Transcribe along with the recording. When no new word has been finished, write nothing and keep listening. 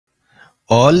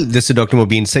all. This is Dr.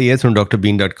 Mobeen Sayed from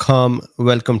drbeen.com.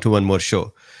 Welcome to one more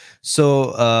show.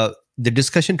 So the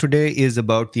discussion today is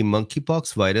about the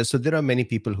monkeypox virus. So there are many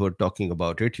people who are talking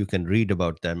about it. You can read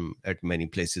about them at many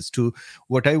places too.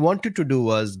 What I wanted to do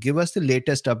was give us the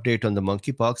latest update on the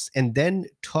monkeypox and then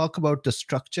talk about the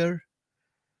structure.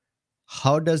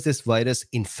 How does this virus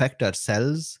infect our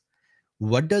cells?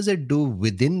 What does it do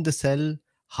within the cell?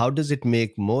 How does it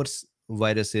make more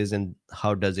viruses, and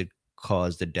how does it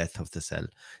cause the death of the cell?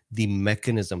 The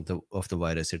mechanism of the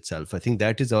virus itself. I think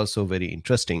that is also very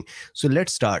interesting. So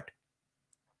let's start.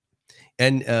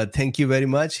 And thank you very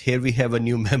much. Here we have a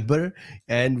new member,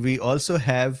 and we also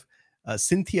have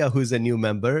Cynthia, who's a new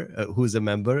member, who's a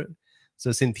member.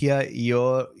 So Cynthia,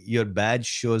 your badge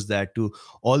shows that too.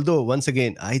 Although once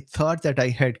again, I thought that I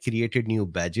had created new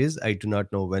badges. I do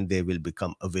not know when they will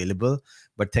become available,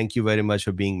 but thank you very much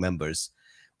for being members.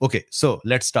 Okay, so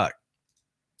let's start.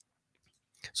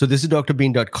 So this is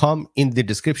drbeen.com. In the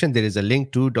description, there is a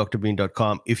link to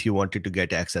drbeen.com if you wanted to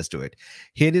get access to it.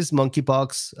 Here is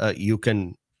monkeypox. You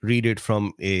can read it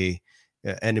from an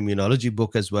immunology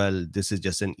book as well. This is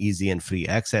just an easy and free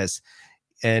access.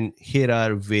 And here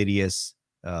are various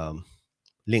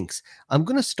links. I'm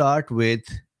going to start with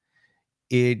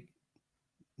a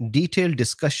detailed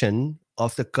discussion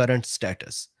of the current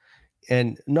status.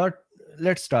 And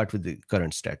let's start with the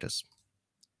current status.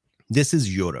 This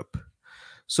is Europe.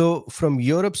 So from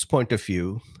Europe's point of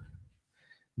view,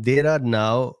 there are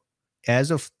now,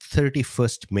 as of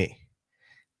 31st May,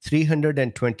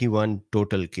 321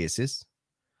 total cases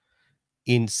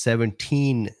in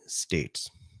 17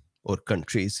 states or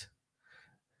countries.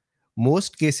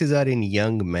 Most cases are in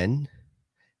young men,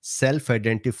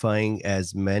 self-identifying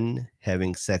as men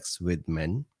having sex with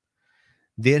men.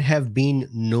 There have been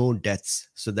no deaths,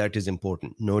 so that is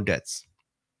important, no deaths.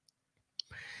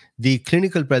 The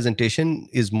clinical presentation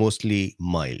is mostly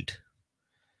mild.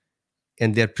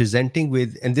 And they're presenting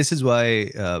with, and this is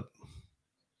why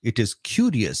it is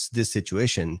curious, this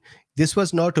situation. This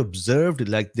was not observed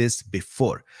like this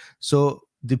before. So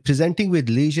the presenting with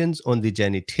lesions on the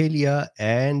genitalia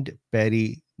and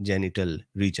perigenital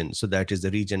region. So that is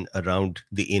the region around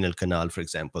the anal canal, for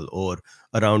example, or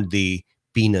around the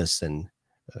penis and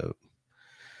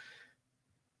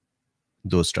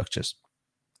those structures,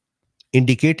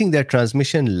 indicating that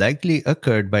transmission likely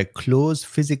occurred by close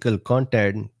physical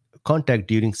contact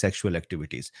during sexual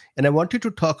activities. And I wanted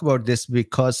to talk about this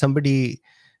because somebody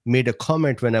made a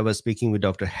comment when I was speaking with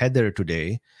Dr. Heather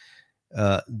today,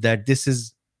 that this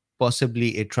is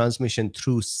possibly a transmission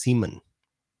through semen.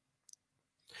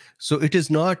 So it is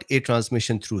not a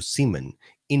transmission through semen.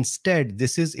 Instead,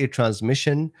 this is a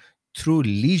transmission through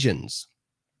lesions.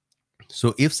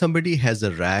 So if somebody has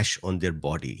a rash on their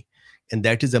body, and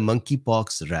that is a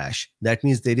monkeypox rash, that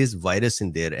means there is virus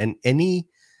in there, and any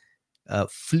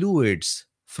fluids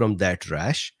from that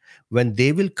rash, when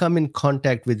they will come in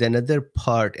contact with another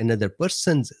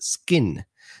person's skin,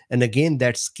 and again,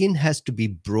 that skin has to be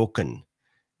broken.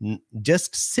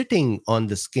 Just sitting on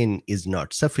the skin is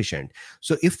not sufficient.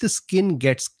 So if the skin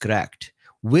gets cracked,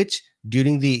 which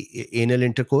during the anal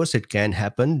intercourse, it can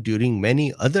happen, during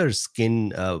many other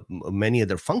many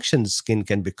other functions, skin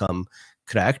can become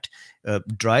cracked.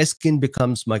 Dry skin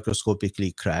becomes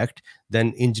microscopically cracked.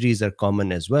 Then injuries are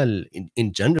common as well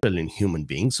in general in human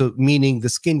beings. So meaning the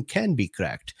skin can be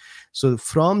cracked. So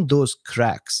from those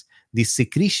cracks, the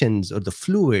secretions or the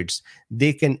fluids,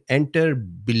 they can enter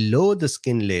below the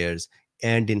skin layers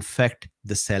and infect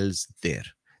the cells there.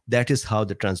 That is how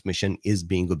the transmission is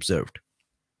being observed.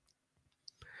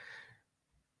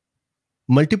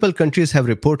 Multiple countries have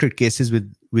reported cases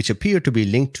which appear to be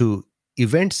linked to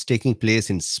events taking place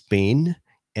in Spain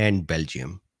and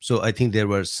Belgium. So I think there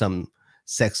were some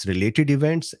sex-related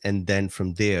events, and then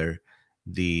from there,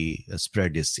 the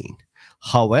spread is seen.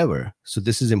 However, so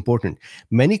this is important,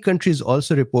 many countries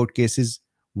also report cases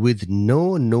with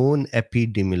no known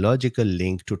epidemiological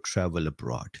link to travel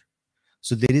abroad.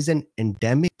 So there is an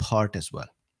endemic part as well.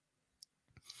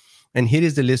 And here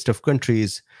is the list of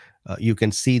countries. You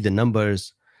can see the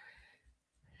numbers.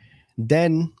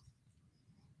 Then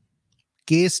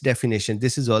case definition.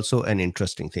 This is also an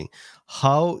interesting thing.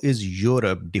 How is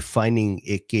Europe defining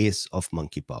a case of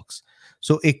monkeypox?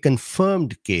 So a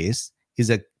confirmed case is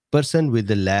a person with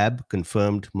the lab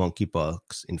confirmed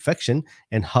monkeypox infection.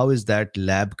 And how is that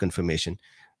lab confirmation?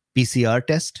 PCR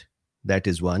test, that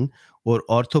is one, or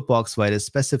orthopoxvirus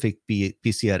specific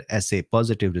PCR assay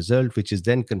positive result, which is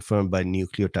then confirmed by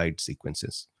nucleotide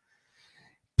sequences.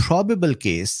 Probable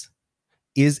case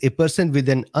is a person with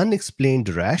an unexplained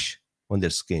rash on their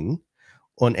skin,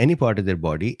 on any part of their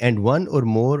body, and one or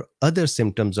more other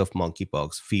symptoms of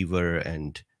monkeypox, fever,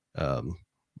 and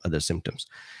other symptoms,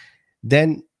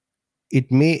 then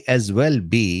it may as well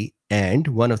be, and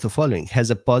one of the following: has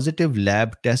a positive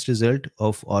lab test result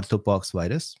of orthopox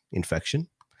virus infection,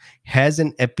 has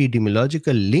an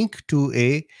epidemiological link to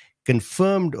a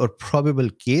confirmed or probable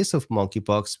case of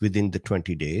monkeypox within the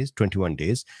 21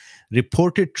 days,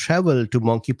 reported travel to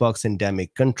monkeypox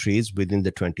endemic countries within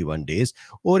the 21 days,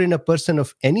 or in a person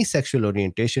of any sexual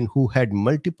orientation who had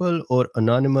multiple or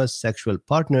anonymous sexual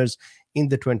partners in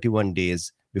the 21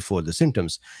 days before the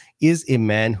symptoms, is a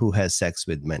man who has sex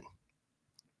with men,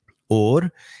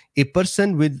 or a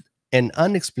person with an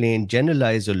unexplained,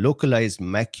 generalized, or localized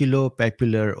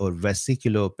maculopapular or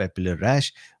vesiculopapular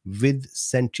rash with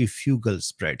centrifugal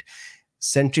spread.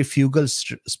 Centrifugal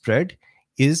spread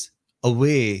is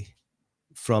away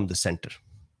from the center.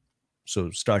 So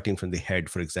starting from the head,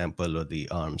 for example, or the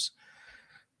arms.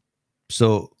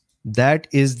 So that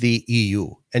is the EU.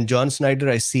 And John Snyder,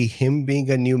 I see him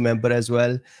being a new member as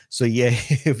well. So yeah,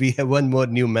 we have one more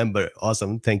new member.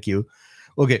 Awesome. Thank you.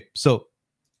 Okay, so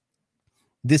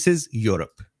this is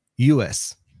Europe,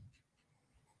 US.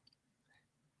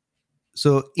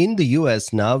 So in the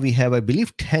US now we have, I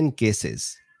believe, 10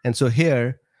 cases. And so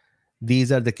here,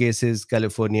 these are the cases: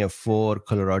 California 4,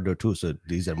 Colorado 2. So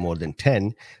these are more than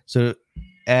 10. So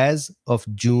as of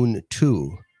June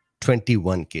 2,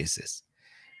 21 cases.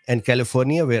 And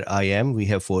California, where I am, we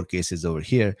have 4 cases over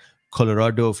here.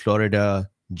 Colorado, Florida,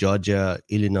 Georgia,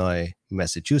 Illinois,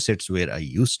 Massachusetts, where I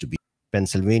used to be,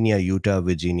 Pennsylvania, Utah,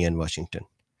 Virginia, and Washington.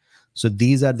 So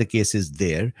these are the cases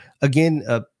there. Again,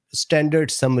 standard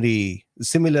summary,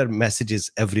 similar messages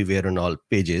everywhere on all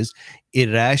pages. A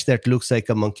rash that looks like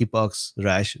a monkeypox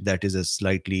rash, that is a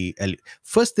slightly,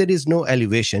 first there is no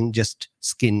elevation, just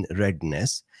skin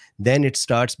redness. Then it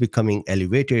starts becoming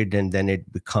elevated, and then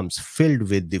it becomes filled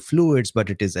with the fluids, but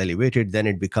it is elevated. Then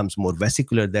it becomes more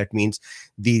vesicular. That means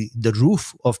the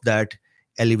roof of that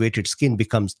elevated skin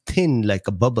becomes thin like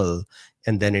a bubble,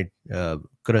 and then it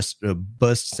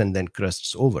bursts and then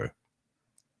crusts over.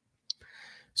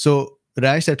 So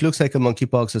rash that looks like a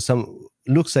monkeypox, or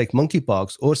looks like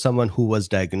monkeypox, or someone who was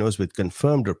diagnosed with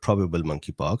confirmed or probable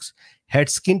monkeypox, had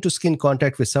skin-to-skin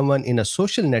contact with someone in a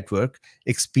social network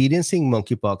experiencing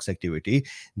monkeypox activity.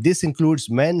 This includes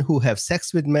men who have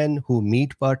sex with men, who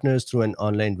meet partners through an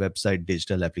online website,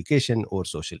 digital application, or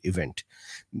social event.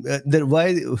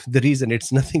 The reason,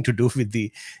 it's nothing to do with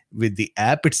the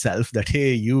app itself, that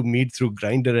hey, you meet through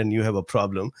Grindr and you have a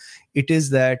problem. It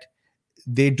is that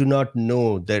they do not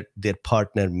know that their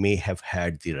partner may have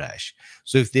had the rash.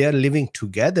 So if they are living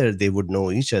together, they would know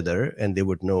each other and they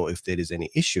would know if there is any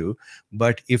issue.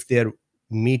 But if they're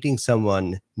meeting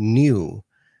someone new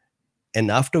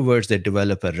and afterwards they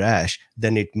develop a rash,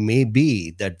 then it may be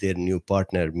that their new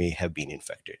partner may have been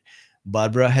infected.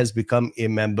 Barbara has become a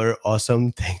member.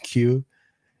 Awesome. Thank you.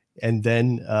 And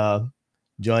then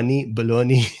Johnny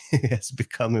Baloney has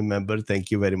become a member.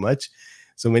 Thank you very much.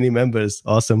 So many members.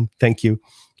 Awesome. Thank you.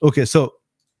 Okay, so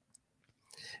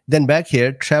then back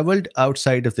here, traveled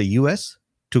outside of the US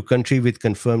to country with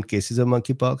confirmed cases of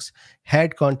monkeypox,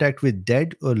 had contact with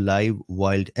dead or live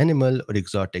wild animal or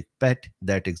exotic pet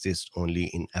that exists only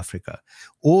in Africa,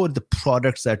 or the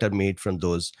products that are made from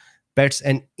those pets.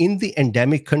 And in the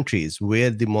endemic countries where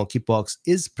the monkeypox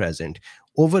is present,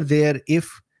 over there,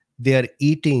 if they are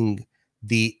eating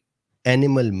the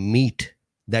animal meat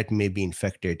that may be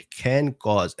infected, can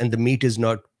cause, and the meat is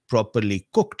not properly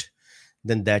cooked,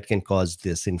 then that can cause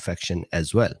this infection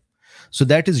as well. So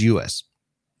that is US.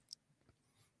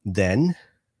 Then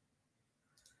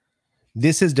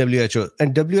this is WHO,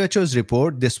 and WHO's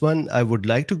report, this one, I would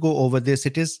like to go over this.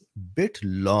 It is a bit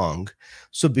long.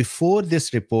 So before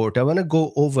this report, I want to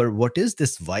go over what is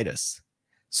this virus.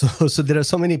 So there are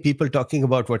so many people talking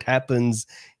about what happens,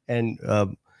 and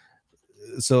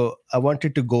so I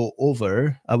wanted to go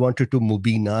over, I wanted to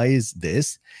Mubinize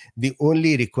this. The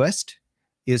only request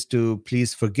is to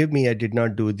please forgive me. I did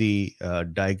not do the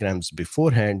diagrams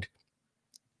beforehand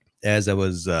as I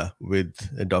was with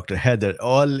Dr. Heather.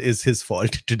 All is his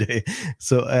fault today.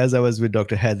 So as I was with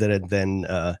Dr. Heather and then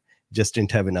just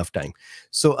didn't have enough time.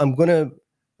 So I'm going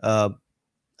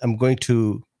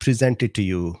to present it to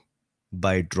you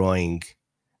by drawing,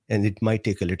 and it might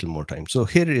take a little more time. So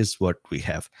here is what we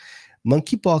have.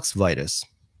 Monkeypox virus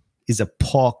is a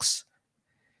pox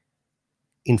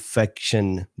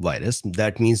infection virus.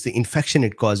 That means the infection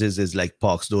it causes is like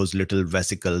pox, those little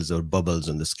vesicles or bubbles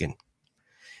on the skin.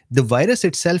 The virus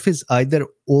itself is either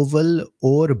oval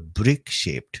or brick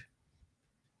shaped.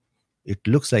 It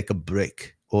looks like a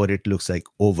brick, or it looks like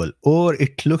oval, or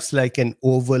it looks like an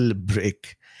oval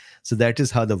brick. So that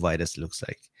is how the virus looks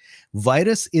like.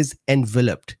 Virus is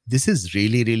enveloped. This is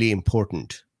really, really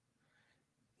important.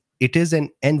 It is an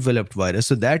enveloped virus.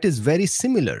 So that is very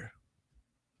similar,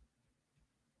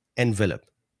 envelope,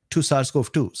 to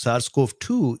SARS-CoV-2.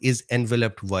 SARS-CoV-2 is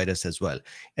enveloped virus as well.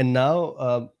 And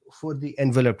now for the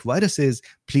enveloped viruses,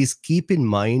 please keep in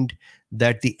mind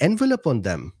that the envelope on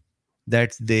them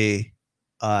that they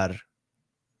are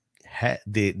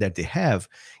that they have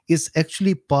is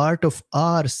actually part of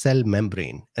our cell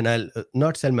membrane. And I'll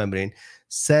not cell membrane,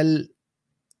 cell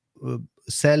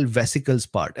cell vesicles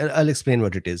part. And I'll explain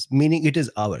what it is, meaning it is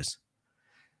ours.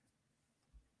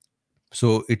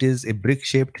 So it is a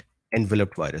brick-shaped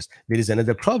enveloped virus. There is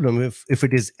another problem. If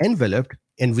it is enveloped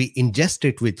and we ingest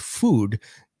it with food,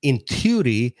 in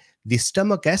theory, the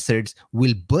stomach acids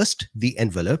will burst the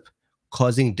envelope,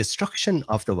 causing destruction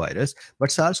of the virus.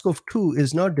 But SARS-CoV-2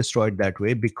 is not destroyed that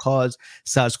way, because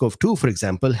SARS-CoV-2, for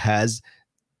example, has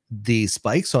the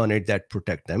spikes on it that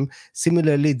protect them.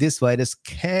 Similarly, this virus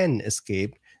can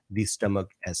escape the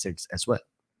stomach acids as well.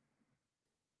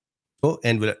 Oh,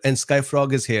 and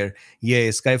Skyfrog is here. Yay,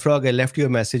 Skyfrog, I left you a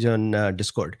message on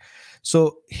Discord.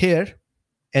 So here,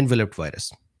 enveloped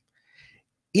virus.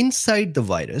 Inside the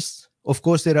virus, of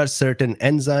course, there are certain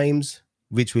enzymes,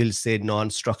 which will say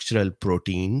non-structural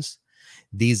proteins.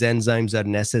 These enzymes are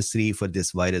necessary for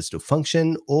this virus to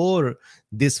function, or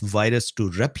this virus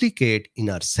to replicate in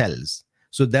our cells.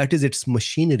 So that is its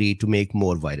machinery to make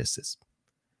more viruses,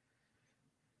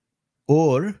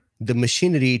 or the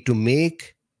machinery to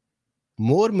make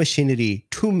more machinery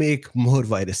to make more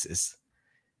viruses.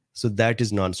 So that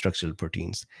is non-structural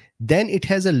proteins. Then it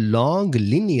has a long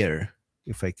linear,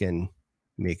 if I can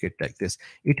make it like this,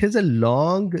 it has a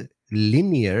long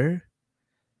linear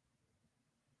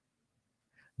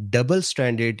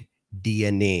double-stranded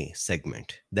DNA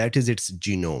segment. That is its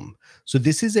genome. So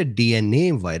this is a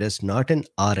DNA virus, not an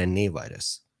RNA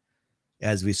virus,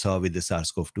 as we saw with the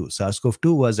SARS-CoV-2.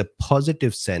 SARS-CoV-2 was a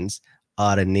positive sense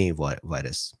RNA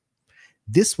virus.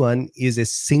 This one is a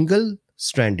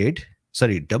double-stranded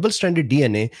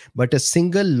DNA, but a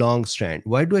single long strand.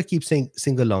 Why do I keep saying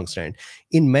single long strand?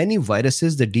 In many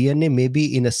viruses, the DNA may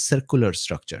be in a circular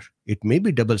structure. It may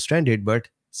be double-stranded, but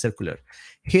circular.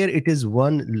 Here it is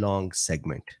one long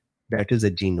segment. That is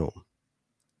a genome.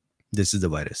 This is the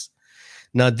virus.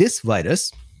 Now this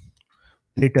virus,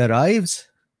 when it arrives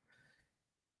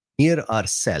near our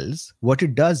cells, what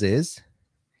it does is,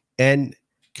 and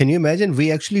can you imagine,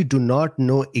 we actually do not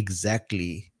know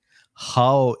exactly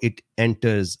how it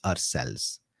enters our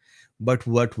cells. But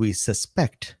what we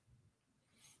suspect,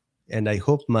 and I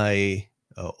hope my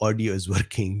audio is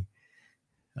working.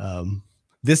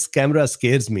 This camera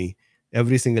scares me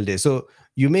every single day. So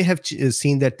you may have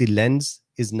seen that the lens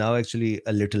is now actually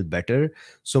a little better.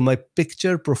 So my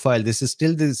picture profile, this is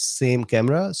still the same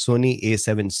camera, Sony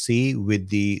A7C with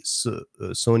the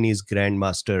Sony's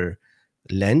Grandmaster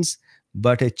lens,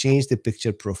 but I changed the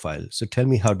picture profile. So tell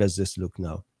me, how does this look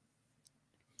now?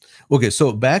 Okay,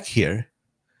 so back here,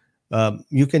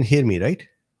 you can hear me, right?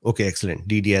 Okay, excellent.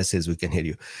 DDS says we can hear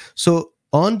you. So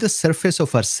on the surface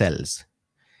of our cells,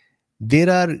 there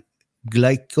are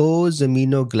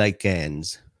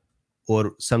glycosaminoglycans,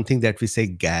 or something that we say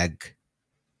GAG,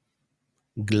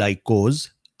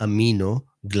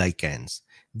 glycosaminoglycans.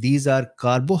 These are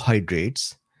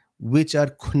carbohydrates which are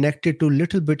connected to a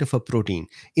little bit of a protein.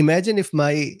 Imagine if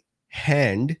my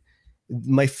hand,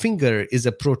 my finger is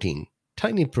a protein,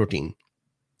 tiny protein.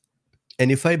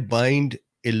 And if I bind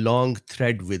a long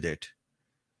thread with it,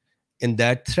 and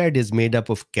that thread is made up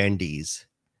of candies,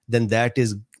 then that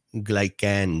is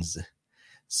glycans.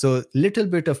 So little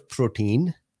bit of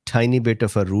protein, tiny bit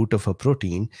of a root of a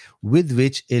protein, with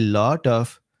which a lot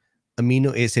of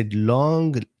amino acid,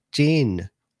 long chain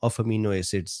of amino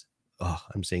acids,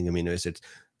 I'm saying amino acids,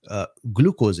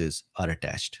 glucoses are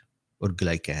attached, or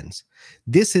glycans.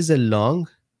 This is a long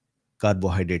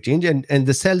carbohydrate chain, and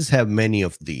the cells have many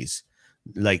of these,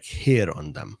 like hair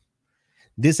on them.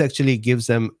 This actually gives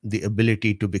them the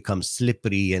ability to become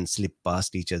slippery and slip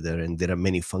past each other, and there are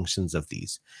many functions of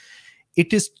these.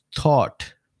 It is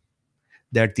thought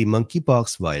that the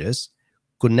monkeypox virus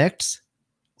connects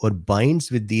or binds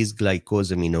with these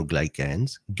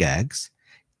glycosaminoglycans, GAGs,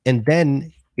 and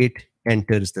then it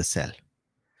enters the cell.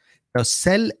 Now,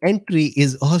 cell entry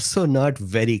is also not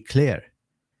very clear.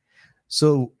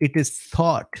 So it is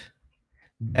thought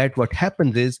that what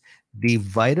happens is the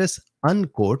virus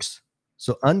uncoats.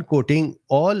 So uncoating,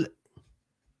 all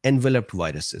enveloped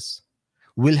viruses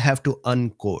will have to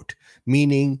uncoat,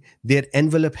 meaning their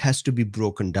envelope has to be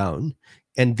broken down.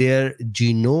 and their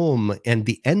genome and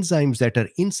the enzymes that are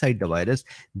inside the virus,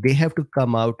 they have to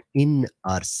come out in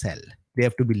our cell. They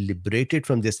have to be liberated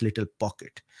from this little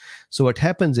pocket. So what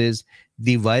happens is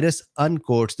the virus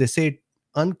uncoats. They say it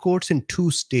uncoats in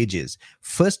two stages.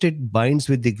 First, it binds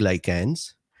with the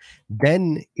glycans.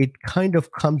 Then it kind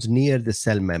of comes near the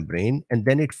cell membrane, and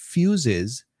then it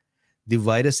fuses. The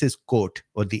virus's coat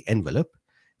or the envelope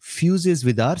fuses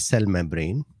with our cell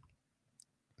membrane.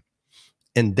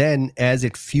 And then as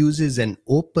it fuses and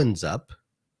opens up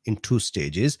in two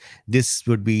stages, this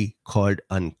would be called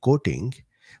uncoating.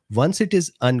 Once it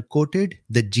is uncoated,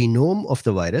 the genome of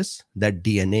the virus, that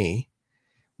DNA,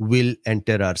 will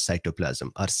enter our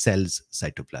cytoplasm, our cell's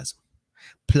cytoplasm.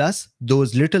 Plus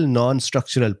those little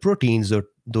non-structural proteins, or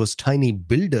those tiny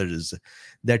builders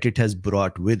that it has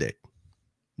brought with it.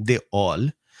 The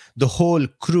whole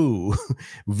crew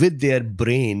with their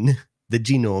brain, the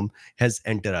genome, has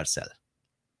entered our cell.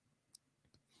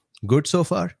 Good so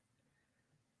far?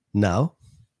 Now,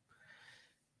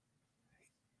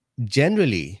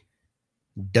 generally,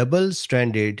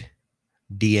 double-stranded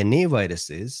DNA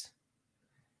viruses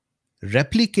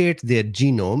replicate their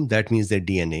genome, that means their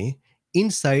DNA,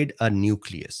 inside a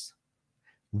nucleus.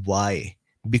 Why?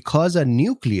 Because a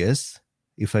nucleus,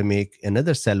 if I make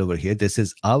another cell over here, this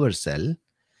is our cell.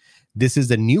 This is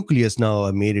the nucleus. Now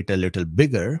I made it a little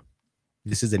bigger.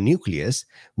 This is the nucleus.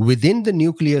 Within the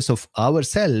nucleus of our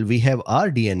cell, we have our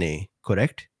DNA,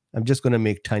 correct? I'm just going to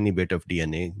make a tiny bit of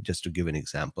DNA just to give an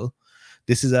example.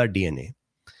 This is our DNA.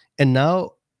 And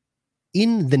now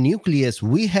in the nucleus,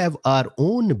 we have our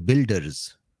own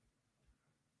builders.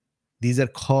 These are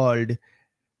called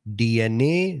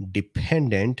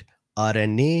DNA-dependent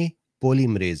RNA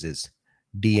polymerases.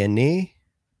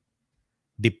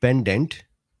 DNA-dependent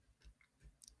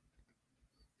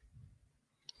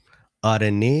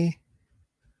RNA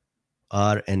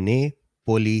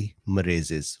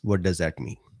polymerases. What does that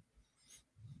mean?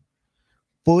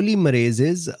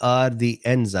 Polymerases are the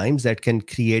enzymes that can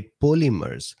create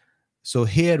polymers. So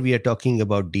here we are talking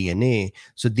about DNA.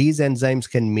 So these enzymes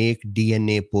can make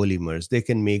DNA polymers. They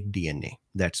can make DNA.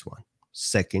 That's one.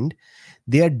 Second,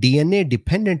 they are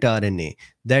DNA-dependent RNA.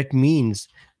 That means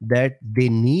that they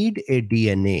need a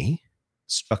DNA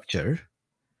structure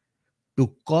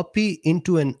to copy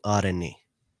into an RNA.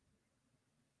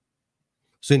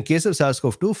 So in case of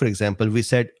SARS-CoV-2, for example, we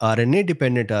said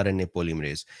RNA-dependent RNA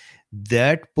polymerase.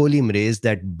 That polymerase,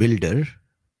 that builder,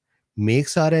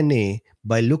 makes RNA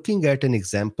by looking at an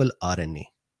example RNA.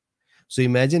 So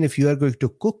imagine if you are going to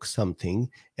cook something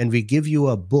and we give you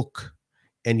a book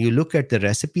and you look at the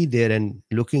recipe there, and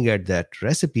looking at that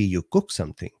recipe, you cook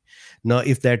something. Now,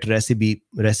 if that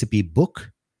recipe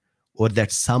book or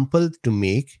that sample to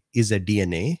make is a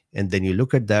DNA, and then you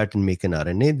look at that and make an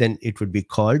RNA, then it would be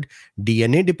called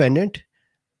DNA-dependent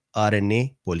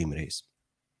RNA polymerase.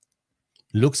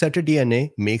 Looks at a DNA,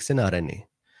 makes an RNA.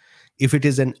 If it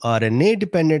is an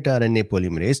RNA-dependent RNA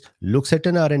polymerase, looks at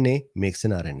an RNA, makes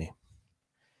an RNA.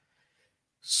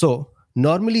 So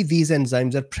normally these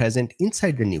enzymes are present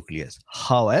inside the nucleus.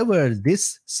 However,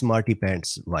 this Smarty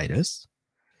Pants virus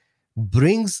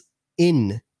brings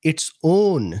in its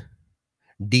own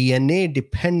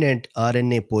DNA-dependent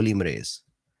RNA polymerase.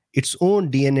 Its own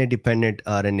DNA-dependent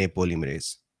RNA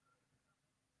polymerase.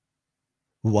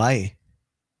 Why?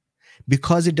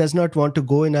 Because it does not want to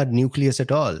go in our nucleus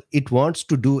at all. It wants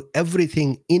to do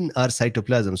everything in our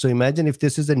cytoplasm. So imagine if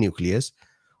this is a nucleus,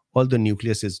 although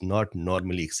nucleus is not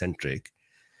normally eccentric.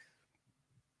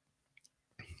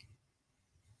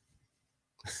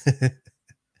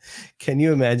 Can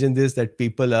you imagine this, that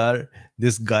people are,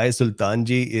 this guy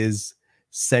Sultanji is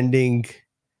sending,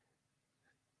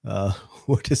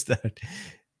 what is that?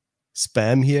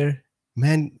 Spam here?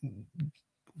 Man,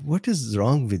 what is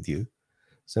wrong with you?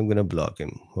 So I'm going to block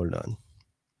him. Hold on.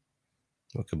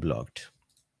 Okay, blocked.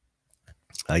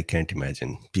 I can't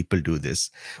imagine people do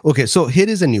this. Okay, so here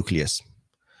is a nucleus.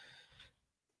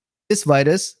 This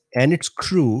virus and its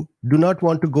crew do not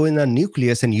want to go in our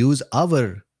nucleus and use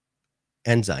our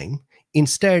enzyme.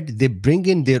 Instead, they bring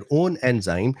in their own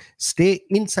enzyme, stay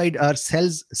inside our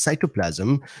cell's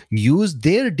cytoplasm, use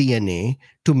their DNA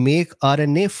to make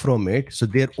RNA from it. So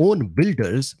their own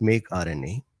builders make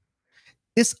RNA.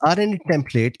 This RNA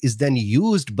template is then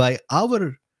used by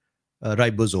our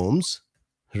ribosomes.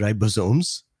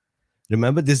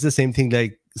 Remember, this is the same thing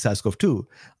like SARS-CoV-2.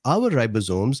 Our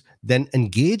ribosomes then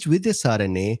engage with this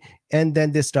RNA, and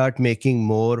then they start making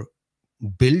more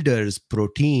builders,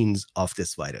 proteins of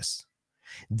this virus.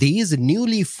 These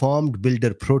newly formed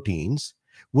builder proteins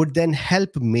would then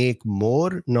help make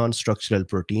more non-structural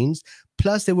proteins.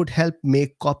 Plus, they would help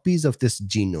make copies of this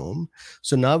genome.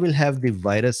 So now we'll have the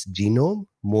virus genome,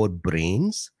 more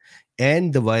brains,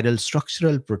 and the viral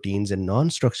structural proteins and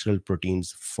non-structural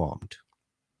proteins formed.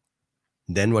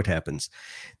 Then what happens?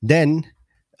 Then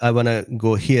I want to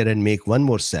go here and make one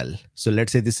more cell. So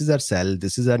let's say this is our cell,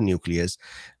 this is our nucleus.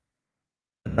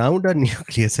 Around our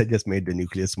nucleus, I just made the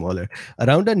nucleus smaller.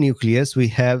 Around our nucleus, we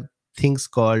have things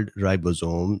called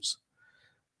ribosomes,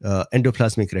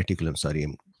 endoplasmic reticulum. Sorry,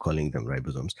 I'm calling them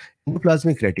ribosomes.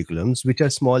 Endoplasmic reticulums, which are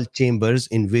small chambers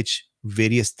in which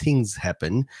various things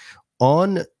happen.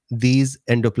 On these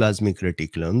endoplasmic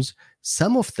reticulums,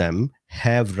 some of them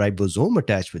have ribosome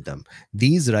attached with them.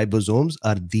 These ribosomes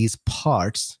are these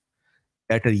parts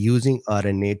that are using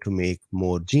RNA to make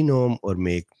more genome or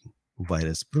make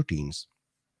virus proteins.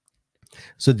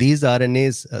 So these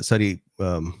RNAs,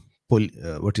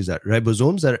 what is that?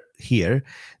 Ribosomes are here.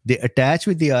 They attach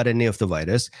with the RNA of the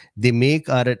virus. They make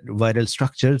our viral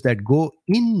structures that go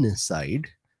inside.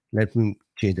 Let me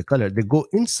change the color. They go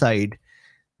inside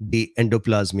the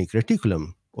endoplasmic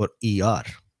reticulum, or ER.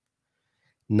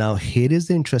 Now, here is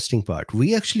the interesting part.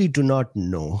 We actually do not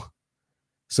know.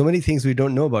 So many things we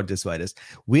don't know about this virus.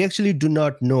 We actually do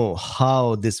not know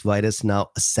how this virus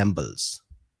now assembles.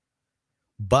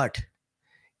 But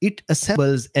it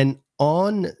assembles, and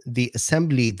on the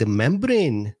assembly, the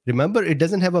membrane, remember, it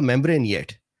doesn't have a membrane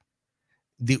yet.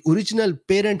 The original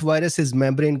parent virus's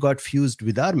membrane got fused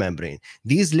with our membrane.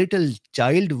 These little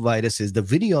child viruses, the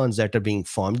virions that are being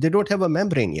formed, they don't have a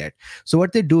membrane yet. So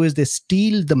what they do is they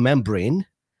steal the membrane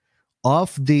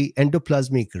of the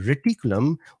endoplasmic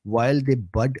reticulum while they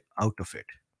bud out of it.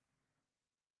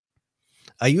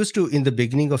 I used to, in the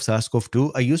beginning of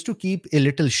SARS-CoV-2, I used to keep a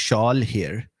little shawl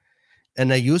here.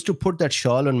 And I used to put that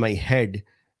shawl on my head,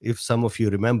 if some of you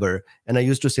remember. And I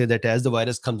used to say that as the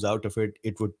virus comes out of it,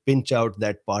 it would pinch out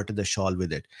that part of the shawl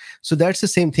with it. So that's the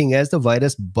same thing. As the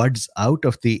virus buds out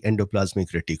of the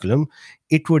endoplasmic reticulum,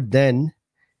 it would then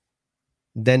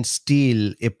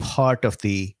steal a part of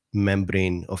the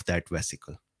membrane of that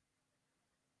vesicle.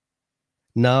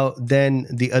 Now, then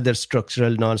the other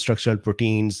structural, non-structural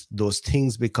proteins, those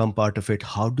things become part of it.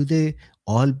 How do they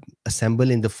all assemble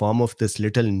in the form of this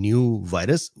little new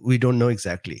virus? We don't know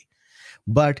exactly.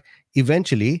 But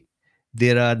eventually,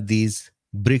 there are these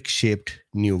brick-shaped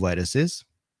new viruses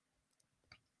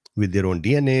with their own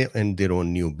DNA and their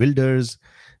own new builders.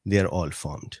 They are all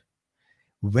formed.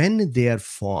 When they are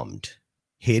formed,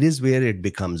 here is where it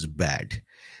becomes bad.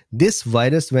 This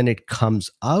virus, when it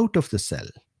comes out of the cell,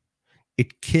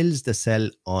 it kills the cell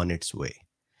on its way.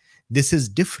 This is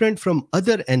different from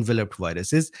other enveloped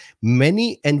viruses.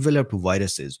 Many enveloped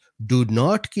viruses do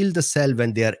not kill the cell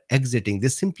when they are exiting. They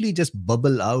simply just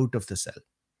bubble out of the cell.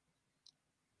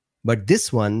 But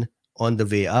this one, on the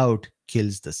way out,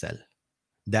 kills the cell.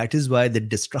 That is why the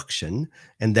destruction,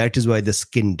 and that is why the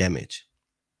skin damage.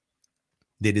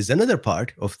 There is another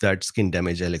part of that skin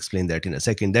damage. I'll explain that in a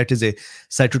second. That is a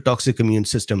cytotoxic immune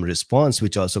system response,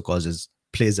 which also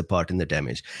plays a part in the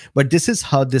damage. But this is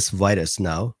how this virus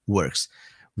now works.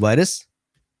 Virus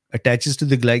attaches to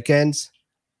the glycans,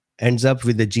 ends up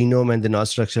with the genome and the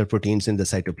non-structural proteins in the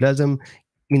cytoplasm.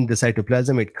 In the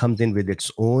cytoplasm, it comes in with its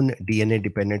own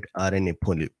DNA-dependent RNA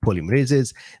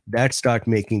polymerases that start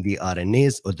making the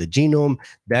RNAs or the genome.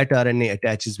 That RNA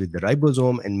attaches with the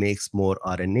ribosome and makes more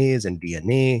RNAs and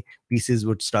DNA. Pieces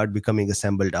would start becoming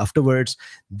assembled afterwards.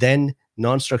 Then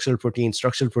non-structural proteins,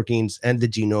 structural proteins, and the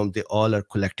genome, they all are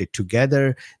collected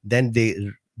together. Then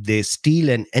they steal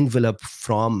an envelope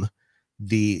from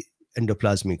the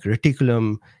endoplasmic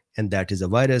reticulum, and that is a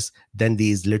virus. Then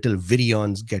these little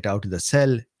virions get out of the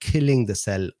cell, killing the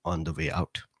cell on the way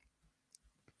out.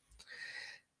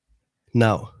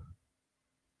 Now,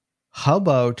 how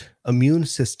about immune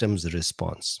system's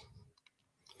response?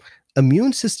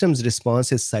 Immune system's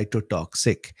response is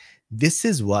cytotoxic. This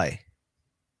is why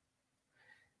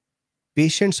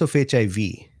patients of HIV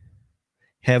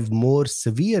have more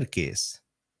severe case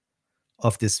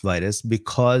of this virus,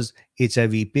 because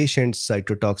HIV patients'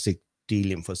 cytotoxic T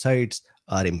lymphocytes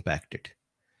are impacted.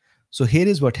 So here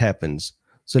is what happens.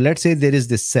 So let's say there is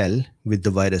this cell with the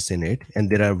virus in it, and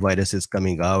there are viruses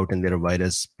coming out, and there are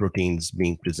virus proteins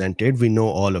being presented. We know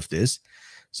all of this.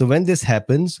 So when this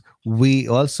happens, we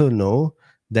also know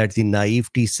that the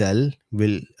naive T cell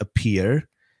will appear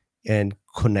and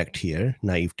connect here,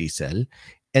 naive T cell.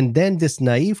 And then this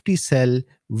naive T cell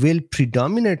will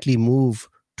predominantly move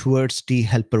towards T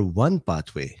helper 1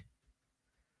 pathway.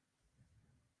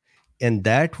 And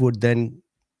that would then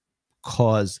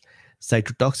cause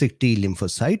cytotoxic T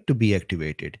lymphocyte to be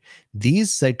activated.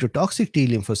 These cytotoxic T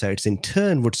lymphocytes in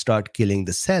turn would start killing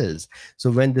the cells. So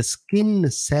when the skin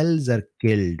cells are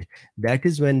killed, that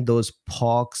is when those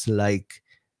pox-like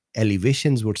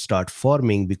elevations would start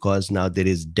forming, because now there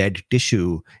is dead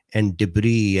tissue and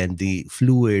debris and the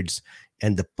fluids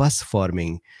and the pus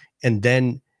forming. And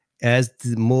then as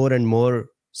more and more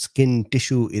skin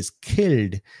tissue is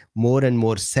killed, more and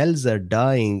more cells are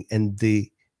dying, and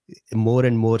the more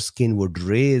and more skin would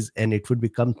raise and it would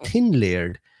become thin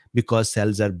layered because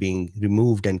cells are being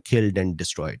removed and killed and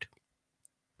destroyed.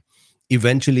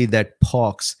 Eventually that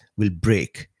pox will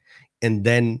break, and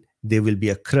then there will be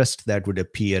a crust that would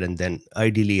appear, and then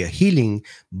ideally a healing,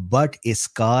 but a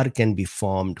scar can be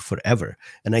formed forever.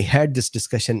 And I had this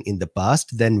discussion in the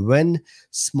past. Then when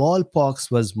smallpox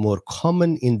was more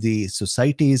common in the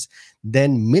societies,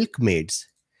 then milkmaids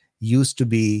used to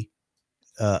be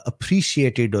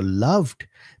appreciated or loved,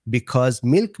 because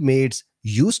milkmaids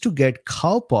used to get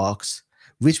cowpox,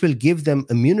 which will give them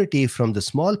immunity from the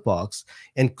smallpox.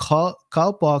 And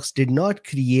cowpox did not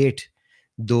create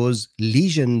those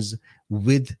lesions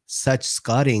with such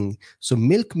scarring. So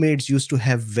milkmaids used to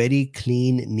have very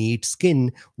clean, neat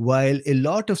skin, while a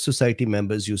lot of society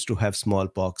members used to have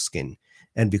smallpox skin.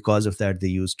 And because of that, they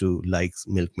used to like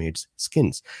milkmaids'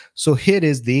 skins. So here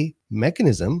is the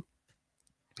mechanism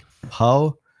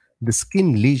how the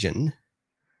skin lesion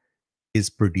is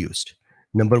produced.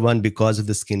 Number one, because of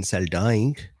the skin cell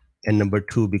dying, and number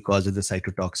two, because of the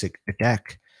cytotoxic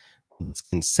attack on the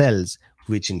skin cells,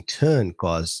 which in turn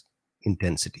cause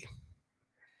intensity.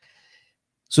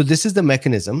 So this is the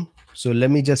mechanism. So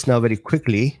let me just now very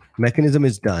quickly, mechanism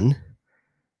is done.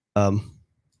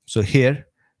 So here,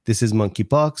 this is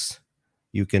monkeypox.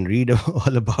 You can read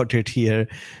all about it here.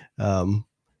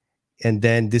 And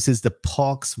then this is the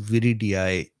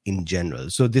Poxviridae in general.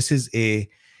 So this is a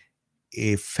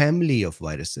family of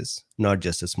viruses, not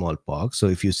just a smallpox. So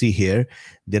if you see here,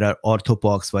 there are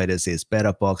orthopox viruses,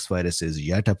 parapox viruses,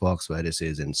 yatapox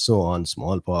viruses, and so on,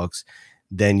 smallpox.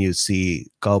 Then you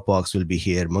see cowpox will be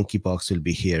here, monkeypox will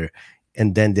be here.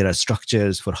 And then there are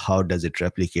structures for how does it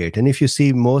replicate. And if you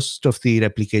see, most of the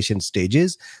replication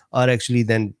stages are actually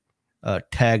then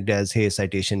tagged as, hey,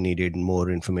 citation needed,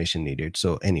 more information needed.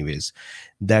 So anyways,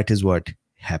 that is what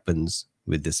happens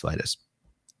with this virus.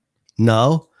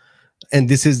 Now, and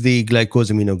this is the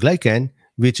glycosaminoglycan,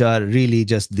 which are really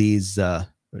just these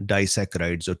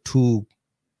disaccharides, or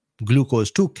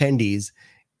two candies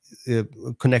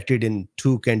connected in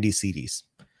two candy series.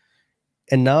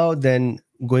 And now then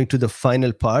going to the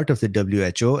final part of the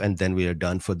WHO, and then we are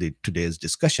done for today's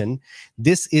discussion.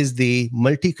 This is the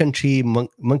multi-country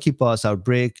monkeypox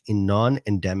outbreak in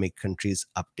non-endemic countries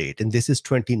update. And this is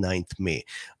 29th May.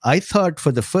 I thought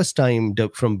for the first time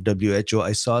from WHO,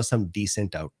 I saw some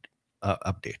decent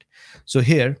update. So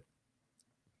here,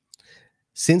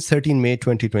 since 13 May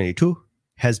 2022,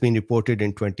 has been reported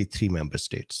in 23 member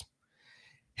states,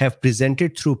 have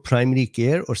presented through primary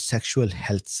care or sexual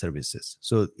health services.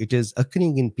 So it is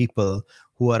occurring in people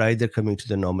who are either coming to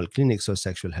the normal clinics or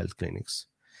sexual health clinics.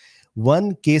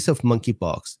 One case of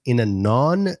monkeypox in a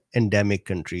non-endemic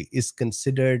country is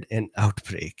considered an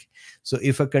outbreak. So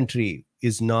if a country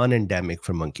is non-endemic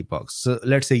for monkeypox, so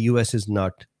let's say US is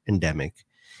not endemic,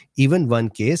 even one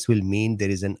case will mean there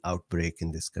is an outbreak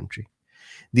in this country.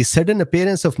 The sudden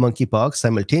appearance of monkeypox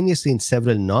simultaneously in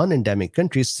several non-endemic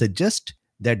countries suggests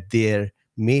that there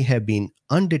may have been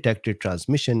undetected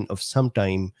transmission of some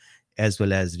time, as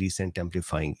well as recent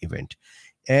amplifying event.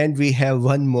 And we have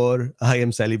one more. I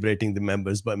am celebrating the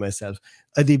members by myself.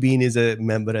 Drbeen is a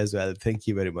member as well. Thank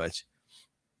you very much.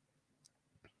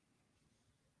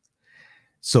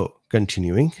 So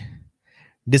continuing,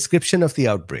 description of the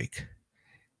outbreak.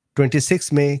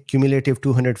 26 May, cumulative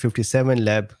 257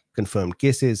 lab confirmed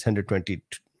cases,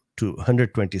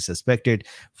 120 suspected,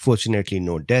 fortunately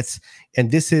no deaths.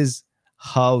 And this is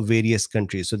how various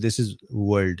countries, so this is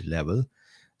world level.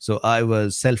 So I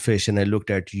was selfish and I looked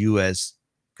at US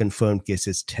confirmed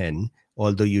cases 10,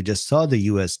 although you just saw the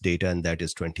US data and that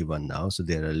is 21 now. So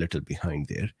they're a little behind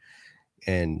there.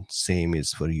 And same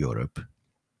is for Europe.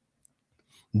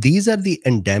 These are the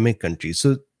endemic countries.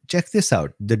 So check this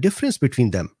out, the difference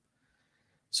between them.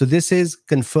 So this is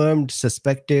confirmed,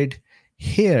 suspected.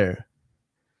 Here,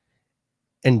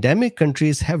 endemic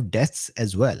countries have deaths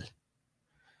as well.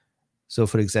 So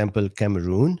for example,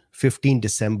 Cameroon, 15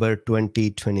 December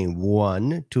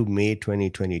 2021 to May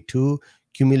 2022,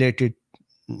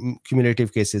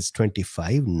 cumulative cases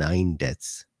 25, 9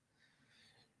 deaths.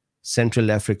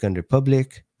 Central African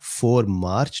Republic, 4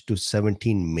 March to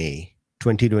 17 May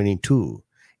 2022,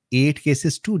 8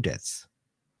 cases, 2 deaths.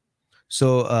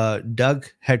 So Doug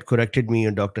had corrected me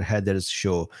on Dr. Heather's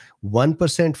show.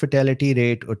 1% fatality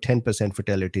rate or 10%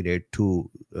 fatality rate,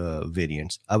 two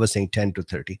variants. I was saying 10 to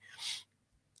 30.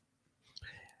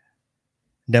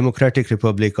 Democratic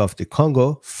Republic of the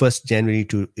Congo, 1st January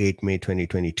to 8 May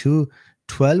 2022,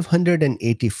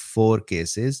 1,284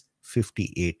 cases,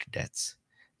 58 deaths.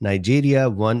 Nigeria,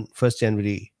 1st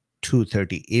January to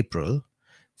 30 April,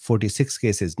 46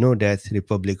 cases, no death.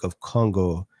 Republic of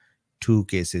Congo, 2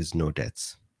 cases, no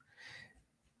deaths.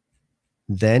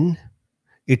 Then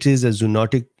it is a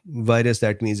zoonotic virus.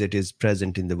 That means it is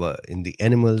present in the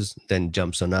animals, then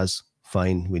jumps on us.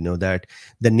 Fine, we know that.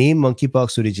 The name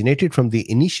monkeypox originated from the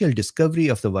initial discovery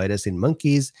of the virus in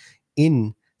monkeys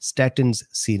in Statens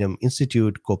Serum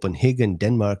Institute, Copenhagen,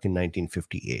 Denmark in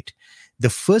 1958. The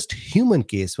first human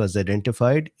case was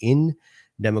identified in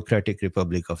Democratic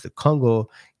Republic of the Congo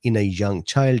in a young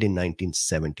child in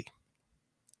 1970.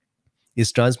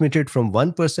 Is transmitted from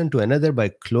one person to another by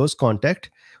close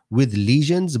contact with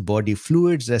lesions, body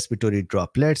fluids, respiratory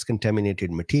droplets,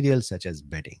 contaminated materials such as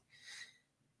bedding.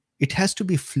 It has to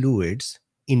be fluids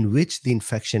in which the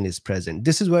infection is present.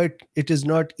 This is why it is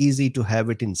not easy to have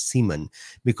it in semen,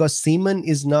 because semen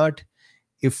is not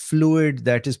a fluid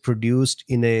that is produced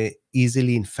in a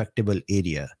easily infectable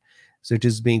area. So it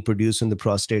is being produced in the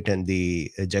prostate and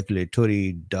the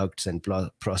ejaculatory ducts and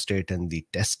prostate and the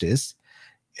testis.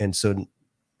 And so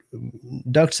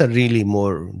ducts are really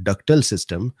more ductal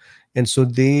system, and so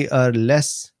they are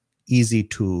less easy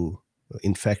to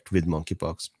infect with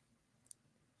monkeypox.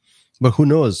 But who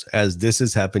knows, as this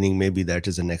is happening, maybe that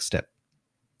is the next step.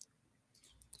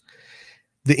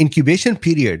 The incubation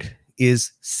period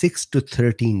is 6 to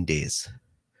 13 days,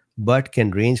 but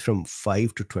can range from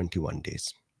 5 to 21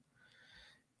 days.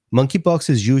 Monkeypox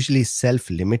is usually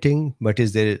self-limiting, but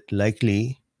is there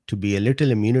likely to be a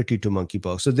little immunity to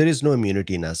monkeypox? So there is no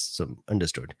immunity in us, so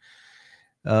understood.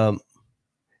 The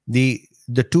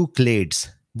two clades,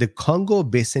 the Congo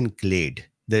Basin clade,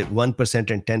 the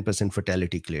 1% and 10%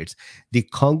 fatality clades, the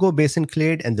Congo Basin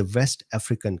clade and the West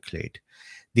African clade.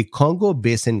 The Congo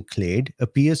Basin clade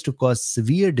appears to cause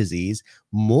severe disease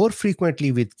more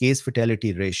frequently, with case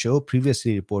fatality ratio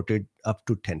previously reported up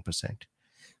to 10%.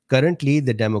 Currently,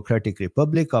 the Democratic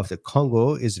Republic of the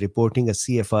Congo is reporting a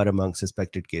CFR among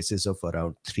suspected cases of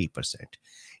around 3%.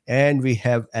 And we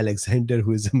have Alexander,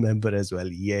 who is a member as well.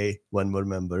 Yay, one more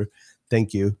member.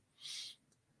 Thank you.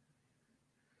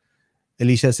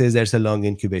 Alicia says there's a long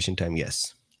incubation time.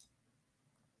 Yes.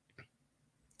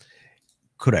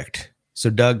 Correct. So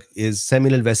Doug is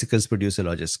seminal vesicles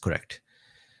producer-logist. Correct.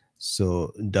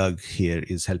 So Doug here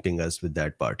is helping us with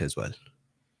that part as well.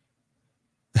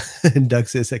 Doug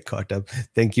says I caught up.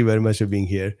 Thank you very much for being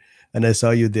here. And I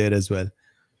saw you there as well.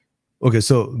 Okay,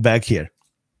 so back here.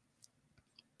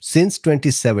 Since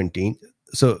 2017,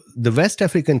 so the West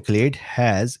African clade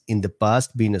has in the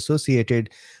past been associated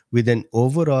with an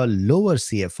overall lower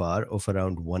CFR of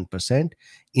around 1%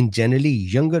 in generally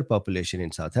younger population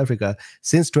in South Africa.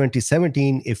 Since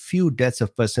 2017, a few deaths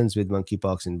of persons with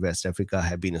monkeypox in West Africa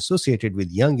have been associated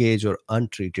with young age or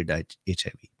untreated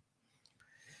HIV.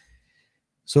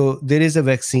 So there is a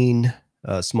vaccine,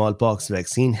 smallpox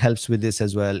vaccine helps with this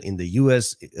as well. In the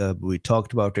US, we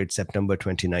talked about it, September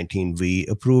 2019, we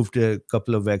approved a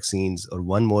couple of vaccines or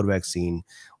one more vaccine,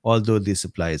 although the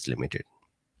supply is limited.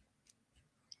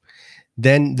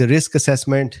 Then the risk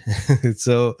assessment.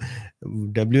 So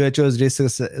WHO's risk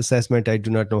assessment, I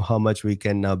do not know how much we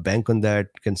can now bank on that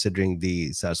considering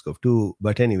the SARS-CoV-2.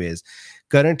 But anyways,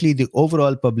 currently the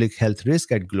overall public health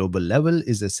risk at global level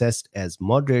is assessed as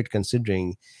moderate,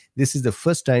 considering this is the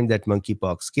first time that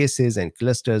monkeypox cases and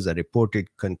clusters are reported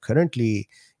concurrently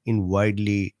in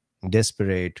widely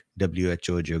disparate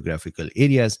WHO geographical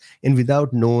areas and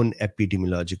without known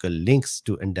epidemiological links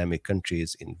to endemic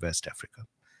countries in West Africa.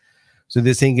 So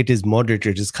they're saying it is moderate.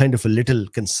 It is kind of a little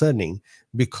concerning,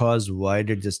 because why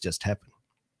did this just happen?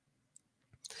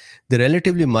 The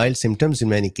relatively mild symptoms in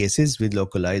many cases with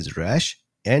localized rash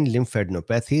and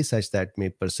lymphadenopathy, such that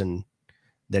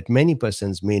many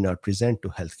persons may not present to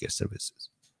healthcare services.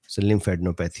 So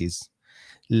lymphadenopathies,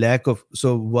 lack of,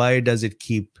 so why does it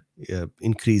keep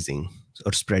increasing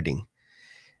or spreading?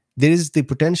 There is the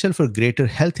potential for greater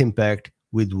health impact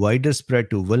with wider spread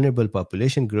to vulnerable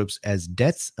population groups, as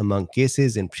deaths among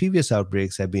cases in previous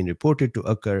outbreaks have been reported to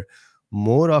occur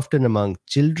more often among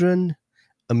children,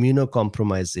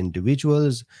 immunocompromised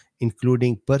individuals,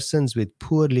 including persons with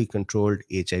poorly controlled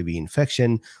HIV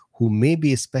infection, who may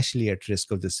be especially at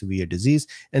risk of the severe disease.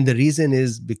 And the reason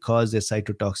is because the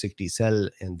cytotoxic T cell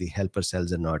and the helper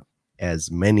cells are not as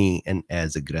many and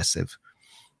as aggressive.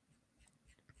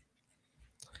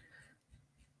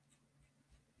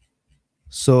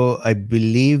 So I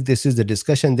believe this is the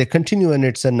discussion. They continue, and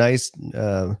it's a nice,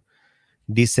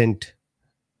 decent.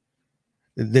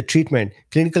 The treatment,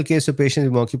 clinical case of patients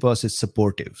with monkeypox is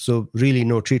supportive. So really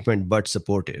no treatment, but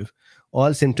supportive.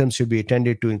 All symptoms should be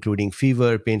attended to, including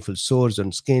fever, painful sores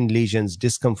on skin, lesions,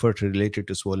 discomfort related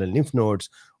to swollen lymph nodes,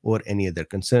 or any other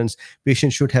concerns.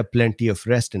 Patients should have plenty of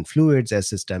rest and fluids, as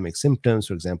systemic symptoms,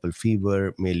 for example,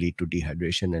 fever, may lead to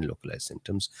dehydration, and localized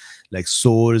symptoms like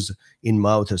sores in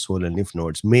mouth or swollen lymph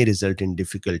nodes may result in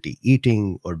difficulty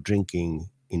eating or drinking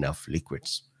enough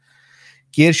liquids.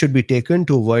 Care should be taken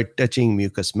to avoid touching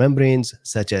mucous membranes,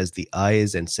 such as the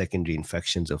eyes, and secondary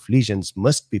infections of lesions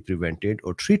must be prevented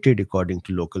or treated according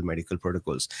to local medical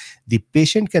protocols. The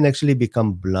patient can actually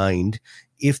become blind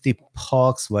if the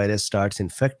pox virus starts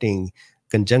infecting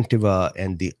conjunctiva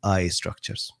and the eye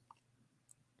structures.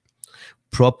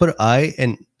 Proper eye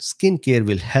and skin care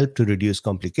will help to reduce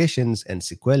complications and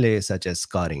sequelae such as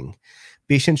scarring.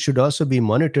 Patients should also be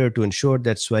monitored to ensure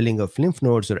that swelling of lymph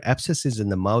nodes or abscesses in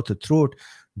the mouth or throat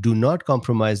do not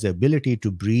compromise the ability to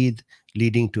breathe,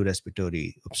 leading to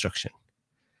respiratory obstruction.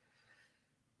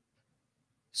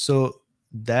 So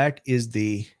that is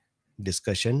the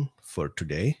discussion for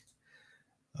today.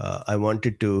 I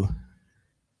wanted to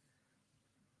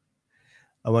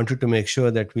make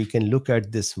sure that we can look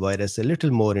at this virus a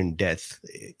little more in depth,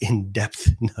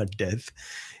 not death,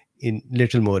 in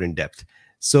little more in depth.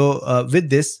 So with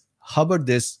this, how about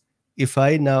this? If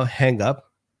I now hang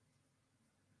up,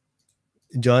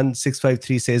 John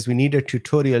 653 says we need a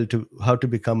tutorial to how to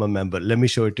become a member. Let me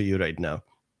show it to you right now.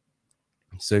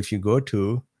 So if you go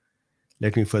to,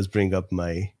 let me first bring up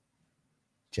my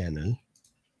channel.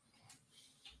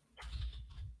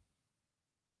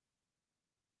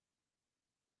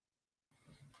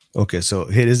 Okay, so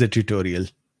here is a tutorial.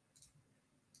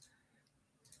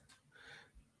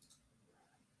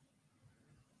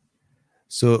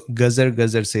 So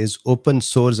Gazar says open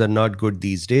sores are not good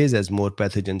these days as more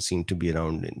pathogens seem to be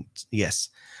around. And yes,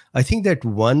 I think that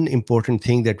one important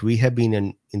thing that we have been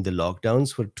in the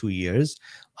lockdowns for 2 years,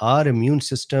 our immune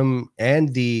system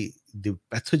and the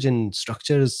pathogen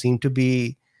structures seem to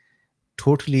be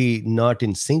totally not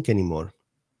in sync anymore.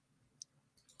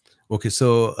 Okay,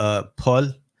 so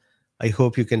Paul, I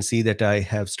hope you can see that I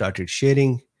have started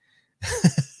sharing.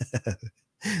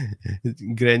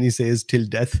 Granny says till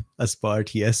death us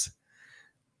part. Yes.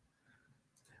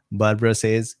 Barbara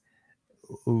says,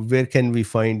 where can we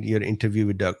find your interview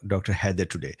with Dr. Heather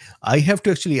today? I have to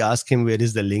actually ask him where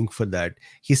is the link for that.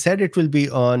 He said it will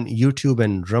be on YouTube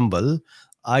and Rumble.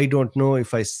 I don't know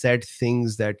if I said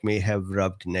things that may have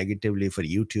rubbed negatively for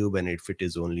YouTube, and if it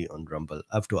is only on Rumble.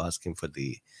 I have to ask him for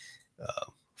the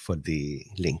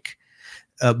link.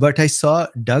 But I saw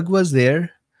Doug was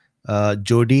there,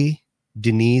 Jody,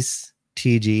 Denise,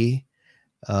 TG.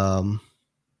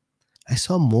 I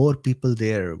saw more people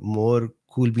there, more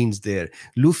cool beans there.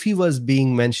 Luffy was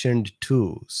being mentioned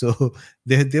too. So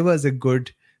there was a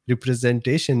good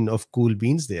representation of cool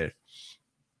beans there.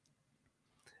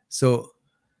 So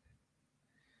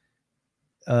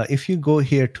if you go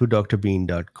here to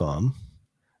drbeen.com,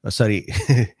 sorry,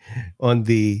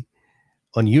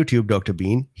 on YouTube, Dr.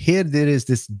 Bean, here there is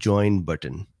this join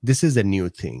button. This is a new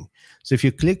thing. So if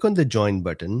you click on the join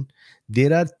button,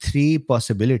 there are 3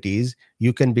 possibilities.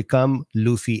 You can become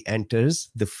Luffy enters,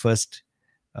 the first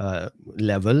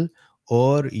level,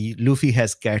 or Luffy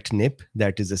has catnip,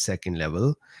 that is the second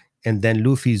level, and then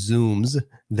Luffy zooms,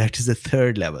 that is the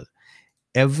third level.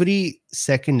 Every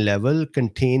second level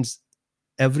contains,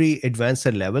 every advanced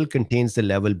level contains the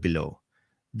level below,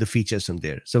 the features from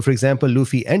there. So for example,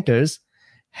 Luffy enters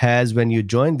has, when you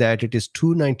join that, it is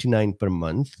 $2.99 per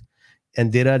month,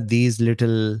 and there are these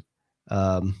little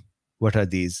what are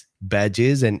these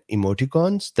badges and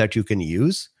emoticons that you can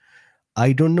use.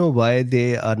 I don't know why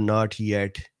they are not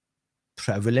yet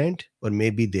prevalent, or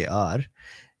maybe they are.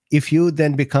 If you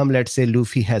then become, let's say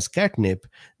Luffy has catnip,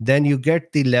 then you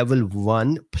get the level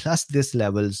 1 plus this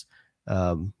level's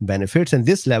benefits, and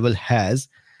this level has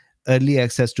early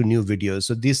access to new videos.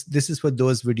 So this is for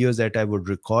those videos that I would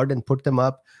record and put them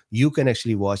up. You can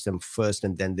actually watch them first,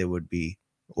 and then they would be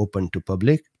open to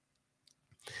public.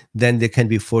 Then there can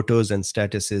be photos and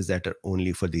statuses that are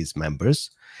only for these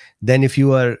members. Then if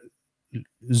you are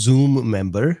Zoom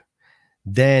member,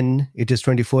 then it is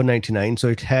 $24.99. So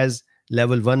it has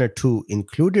level 1 or 2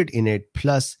 included in it,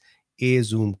 plus a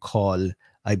Zoom call,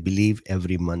 I believe,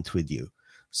 every month with you.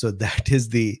 So that is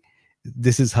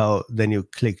this is how then you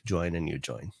click join and you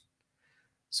join.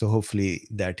 So hopefully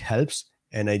that helps.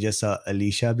 And I just saw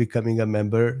Alicia becoming a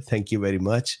member. Thank you very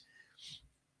much.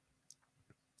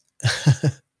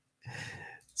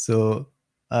 So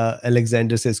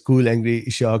Alexander says, cool, angry,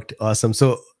 shocked, awesome.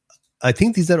 So I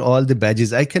think these are all the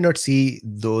badges. I cannot see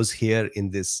those here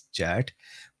in this chat,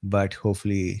 but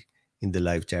hopefully in the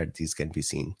live chat, these can be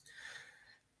seen.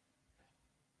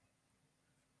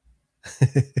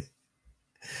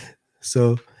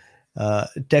 So,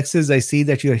 Texas, I see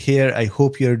that you're here. I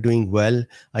hope you're doing well.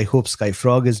 I hope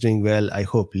Skyfrog is doing well. I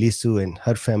hope Lisu and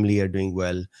her family are doing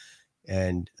well.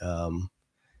 And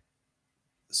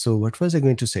so, what was I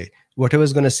going to say? What I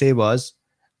was going to say was,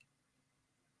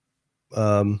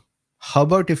 how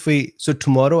about if we, so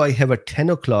tomorrow I have a 10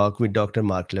 o'clock with Dr.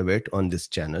 Mark Levitt on this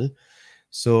channel.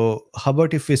 So how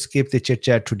about if we skip the chit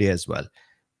chat today as well?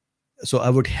 So I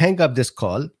would hang up this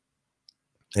call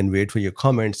and wait for your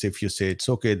comments. If you say it's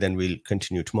okay, then we'll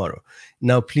continue tomorrow.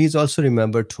 Now, please also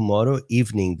remember tomorrow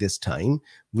evening, this time,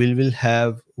 we'll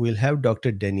have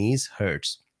Dr. Denise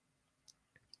Hertz.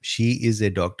 She is a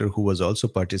doctor who was also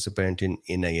participant in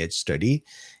NIH study,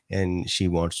 and she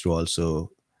wants to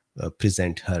also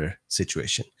present her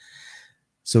situation.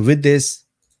 So with this,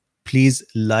 please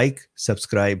like,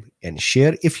 subscribe, and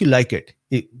share if you like it.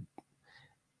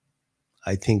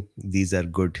 I think these are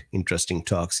good, interesting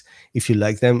talks. If you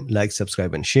like them, like,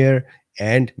 subscribe, and share,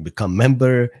 and become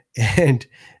member. And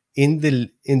in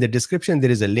the description,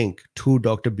 there is a link to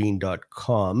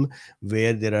drbeen.com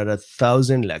where there are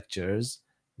 1,000 lectures,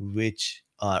 which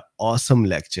are awesome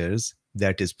lectures.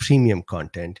 That is premium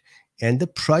content. And the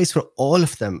price for all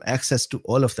of them, access to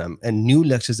all of them, and new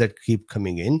lectures that keep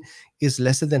coming in is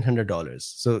lesser than $100.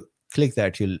 So click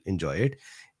that, you'll enjoy it.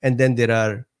 And then there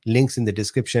are links in the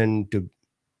description to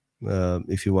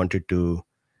if you wanted to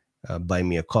buy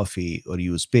me a coffee or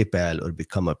use PayPal or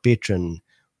become a patron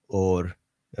or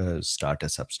start a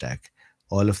Substack.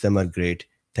 All of them are great.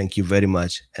 Thank you very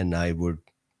much. And I would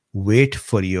wait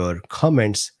for your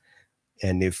comments.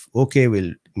 And if okay,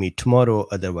 we'll meet tomorrow.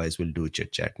 Otherwise, we'll do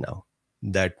chit chat now.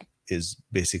 That is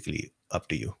basically up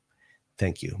to you.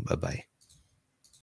 Thank you. Bye-bye.